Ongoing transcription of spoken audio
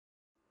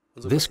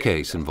This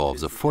case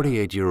involves a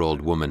 48-year-old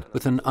woman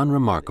with an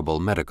unremarkable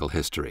medical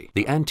history.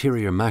 The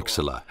anterior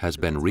maxilla has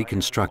been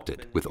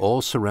reconstructed with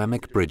all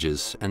ceramic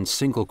bridges and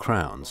single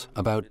crowns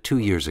about 2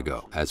 years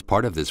ago. As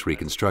part of this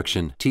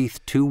reconstruction,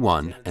 teeth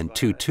 2.1 and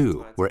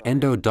 2.2 were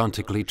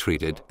endodontically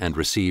treated and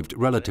received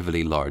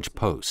relatively large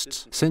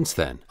posts. Since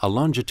then, a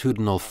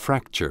longitudinal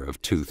fracture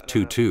of tooth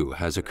 2.2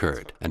 has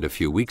occurred, and a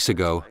few weeks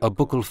ago, a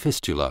buccal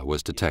fistula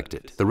was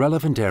detected. The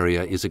relevant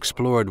area is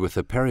explored with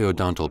a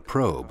periodontal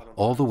probe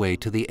all the way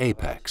to the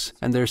apex,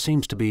 and there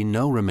seems to be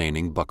no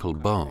remaining buccal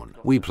bone.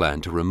 We plan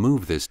to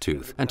remove this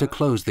tooth and to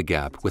close the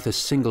gap with a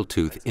single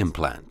tooth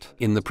implant.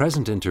 In the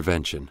present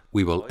intervention,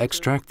 we will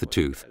extract the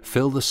tooth,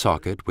 fill the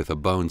socket with a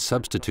bone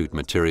substitute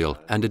material,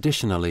 and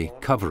additionally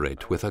cover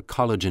it with a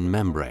collagen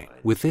membrane.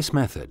 With this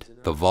method,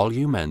 the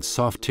volume and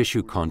soft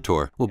tissue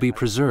contour will be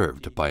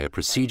preserved by a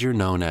procedure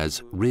known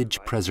as ridge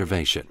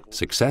preservation.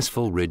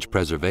 Successful ridge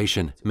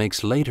preservation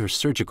makes later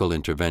surgical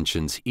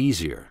interventions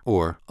easier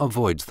or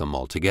avoids them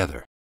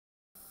altogether.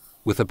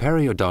 With a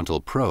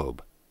periodontal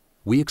probe,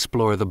 we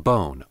explore the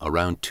bone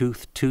around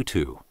tooth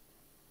 2.2.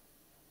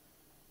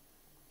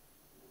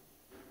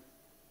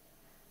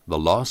 The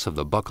loss of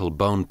the buccal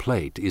bone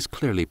plate is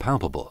clearly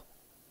palpable,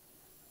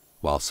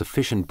 while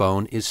sufficient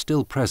bone is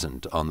still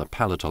present on the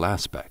palatal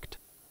aspect.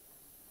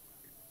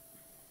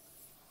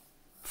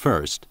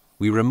 First,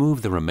 we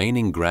remove the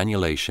remaining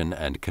granulation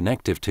and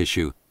connective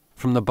tissue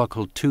from the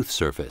buccal tooth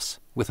surface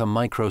with a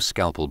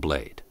micro-scalpel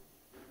blade.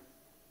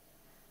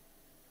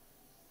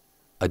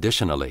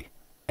 Additionally,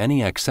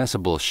 any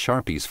accessible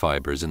Sharpie's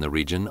fibers in the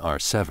region are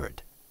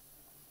severed.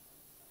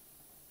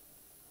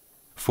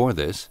 For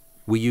this,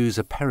 we use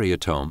a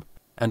periotome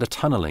and a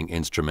tunneling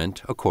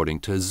instrument according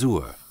to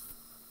Zur.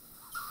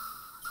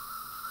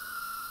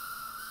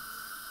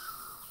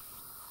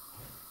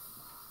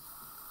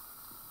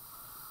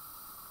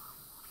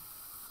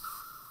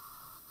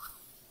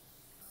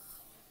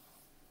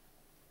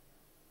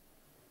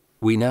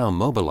 We now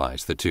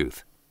mobilize the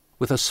tooth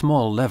with a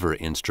small lever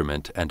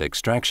instrument and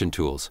extraction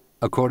tools,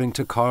 according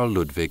to Carl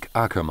Ludwig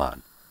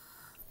Ackermann.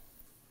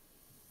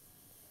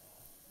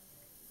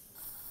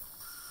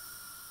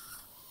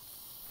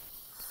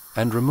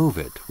 And remove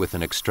it with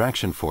an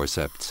extraction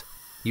forceps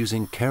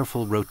using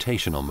careful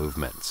rotational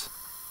movements.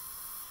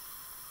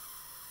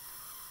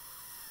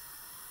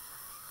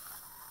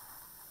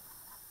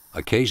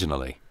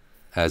 Occasionally,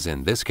 as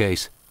in this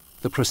case,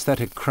 the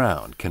prosthetic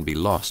crown can be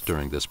lost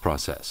during this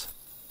process.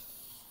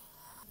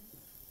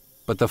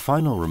 But the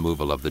final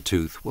removal of the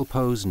tooth will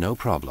pose no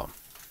problem.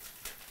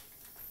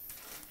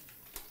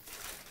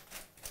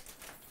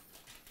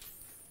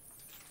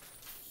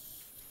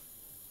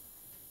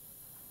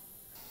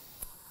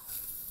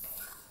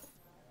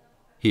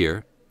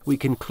 Here, we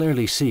can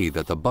clearly see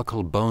that the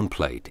buccal bone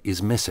plate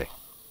is missing.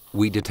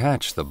 We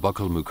detach the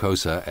buccal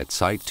mucosa at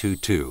site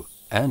 2.2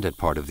 and at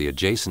part of the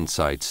adjacent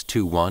sites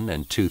 2.1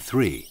 and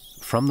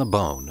 2.3 from the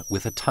bone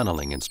with a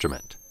tunneling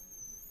instrument.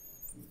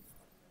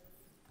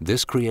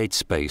 This creates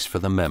space for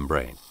the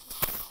membrane.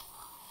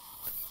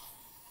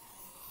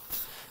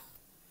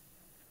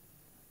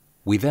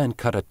 We then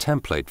cut a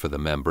template for the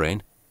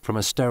membrane from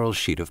a sterile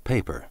sheet of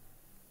paper.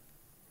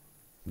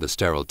 The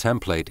sterile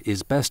template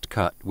is best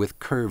cut with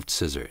curved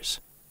scissors.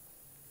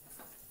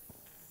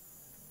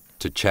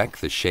 To check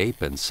the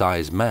shape and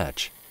size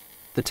match,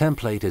 the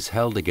template is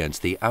held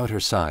against the outer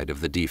side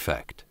of the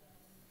defect.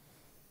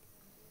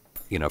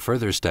 In a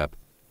further step,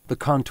 the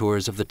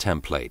contours of the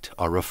template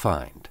are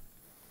refined.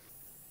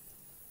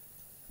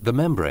 The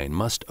membrane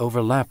must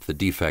overlap the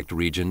defect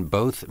region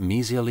both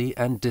mesially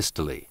and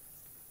distally.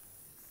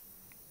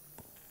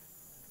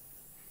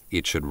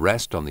 It should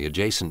rest on the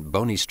adjacent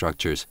bony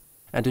structures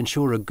and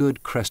ensure a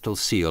good crestal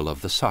seal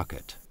of the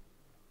socket.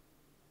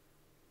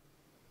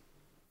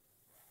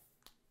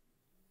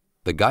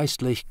 The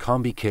Geistlich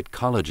Combi-Kit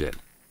Collagen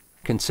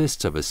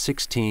consists of a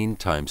 16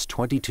 x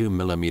 22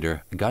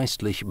 mm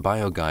Geistlich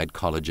Bio-Guide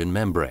collagen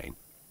membrane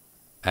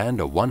and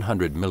a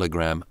 100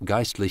 mg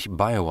Geistlich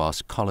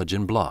Bio-Oss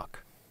collagen block,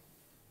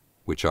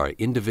 which are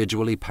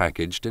individually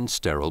packaged in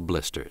sterile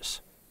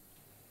blisters.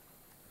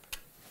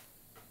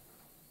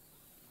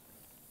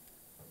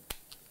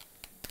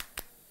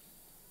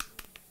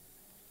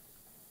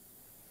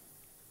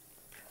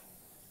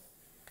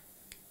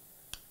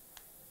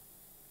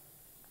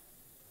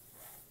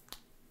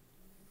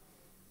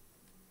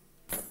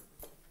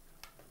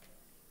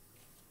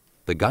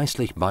 The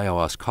Geistlich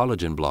Bio-Oss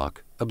collagen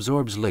block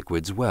absorbs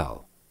liquids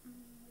well.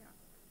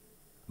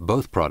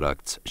 Both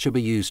products should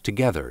be used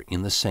together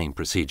in the same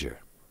procedure.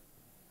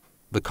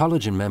 The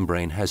collagen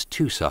membrane has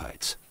two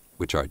sides,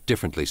 which are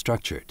differently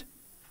structured.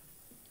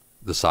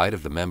 The side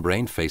of the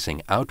membrane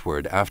facing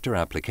outward after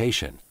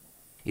application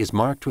is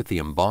marked with the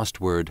embossed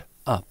word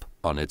 "up"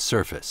 on its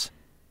surface,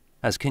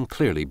 as can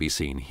clearly be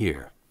seen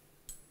here.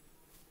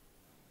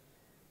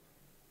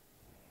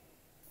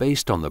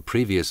 Based on the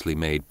previously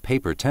made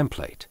paper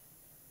template,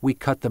 we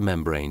cut the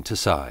membrane to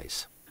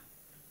size.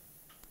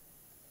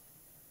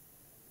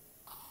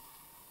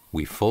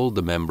 We fold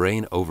the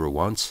membrane over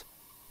once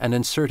and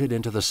insert it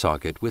into the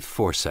socket with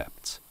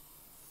forceps.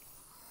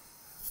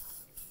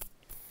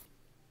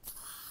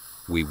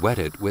 We wet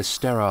it with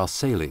sterile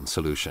saline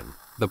solution.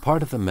 The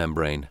part of the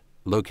membrane,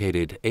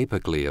 located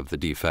apically of the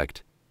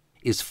defect,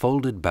 is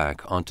folded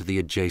back onto the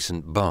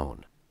adjacent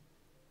bone.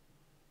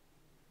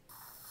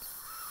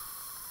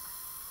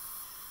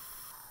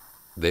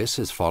 This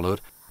is followed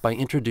by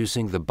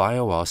introducing the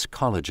Bio-Oss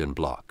collagen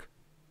block.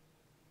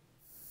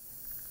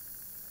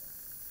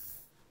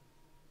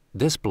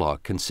 This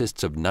block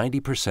consists of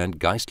 90%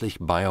 Geistlich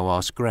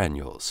Bio-Oss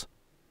granules.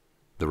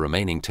 The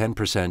remaining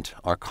 10%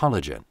 are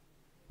collagen,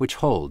 which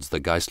holds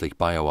the Geistlich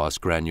Bio-Oss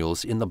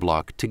granules in the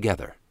block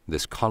together.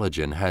 This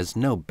collagen has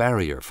no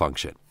barrier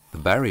function. The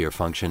barrier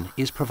function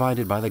is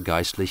provided by the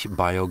Geistlich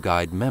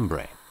Bio-Guide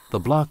membrane. The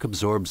block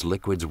absorbs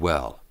liquids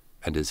well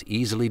and is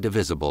easily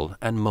divisible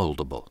and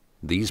moldable.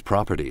 These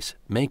properties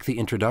make the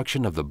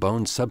introduction of the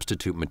bone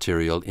substitute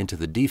material into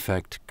the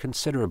defect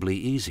considerably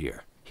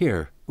easier.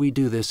 Here, we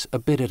do this a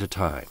bit at a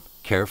time,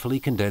 carefully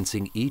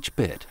condensing each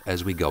bit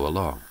as we go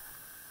along.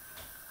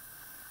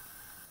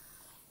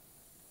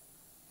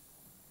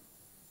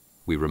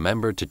 We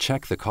remember to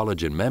check the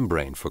collagen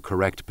membrane for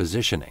correct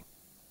positioning,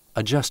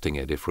 adjusting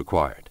it if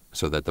required,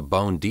 so that the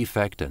bone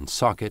defect and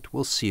socket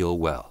will seal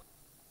well.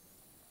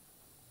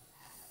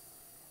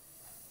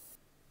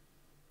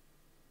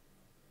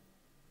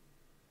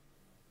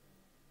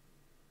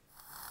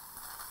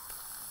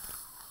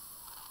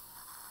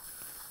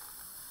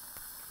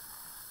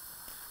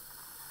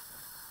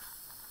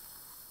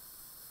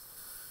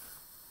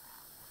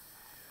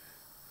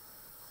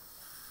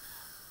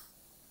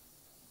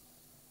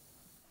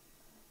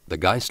 The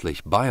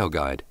Geistlich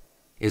Bio-Guide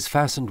is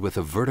fastened with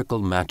a vertical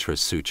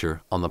mattress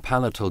suture on the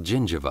palatal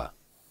gingiva,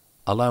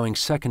 allowing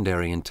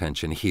secondary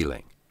intention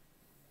healing.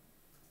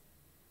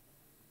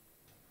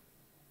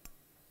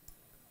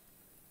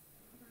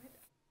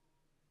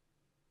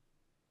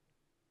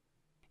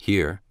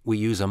 Here, we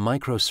use a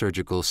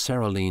microsurgical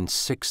Cerulean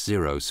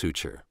 6-0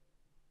 suture.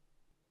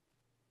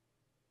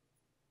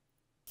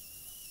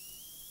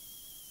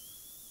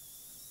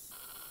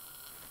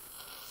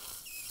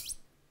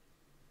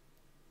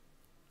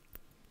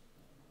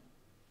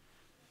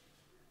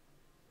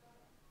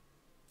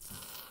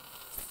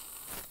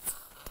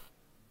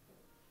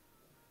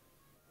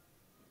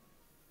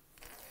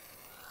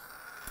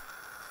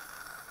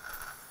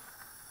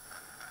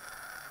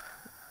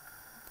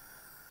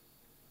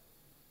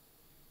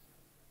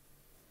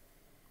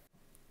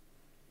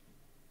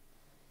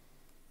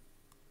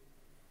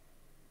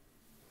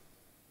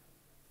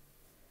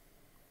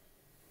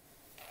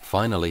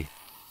 Finally,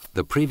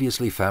 the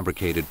previously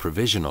fabricated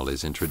provisional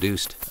is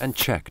introduced and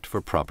checked for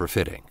proper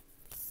fitting.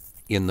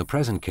 In the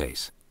present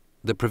case,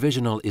 the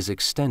provisional is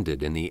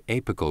extended in the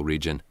apical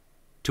region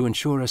to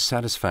ensure a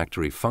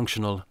satisfactory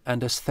functional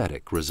and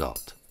aesthetic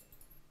result.